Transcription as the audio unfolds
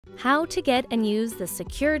How to get and use the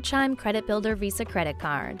secure Chime Credit Builder Visa credit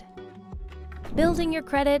card. Building your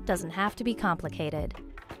credit doesn't have to be complicated.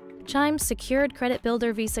 Chime's secured Credit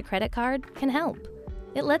Builder Visa credit card can help.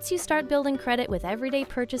 It lets you start building credit with everyday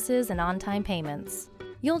purchases and on-time payments.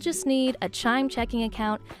 You'll just need a Chime checking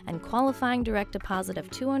account and qualifying direct deposit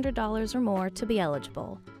of $200 or more to be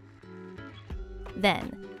eligible.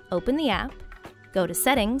 Then, open the app, go to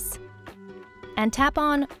Settings, and tap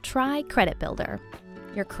on Try Credit Builder.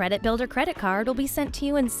 Your Credit Builder credit card will be sent to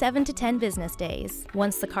you in 7 to 10 business days.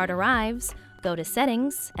 Once the card arrives, go to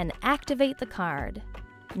Settings and activate the card.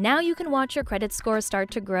 Now you can watch your credit score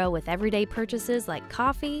start to grow with everyday purchases like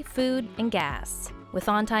coffee, food, and gas. With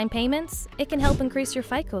on-time payments, it can help increase your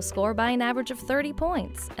FICO score by an average of 30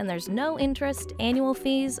 points, and there's no interest, annual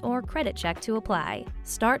fees, or credit check to apply.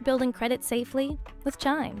 Start building credit safely with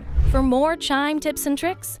Chime. For more Chime tips and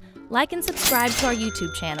tricks, like and subscribe to our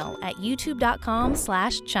YouTube channel at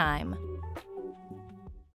youtube.com/Chime.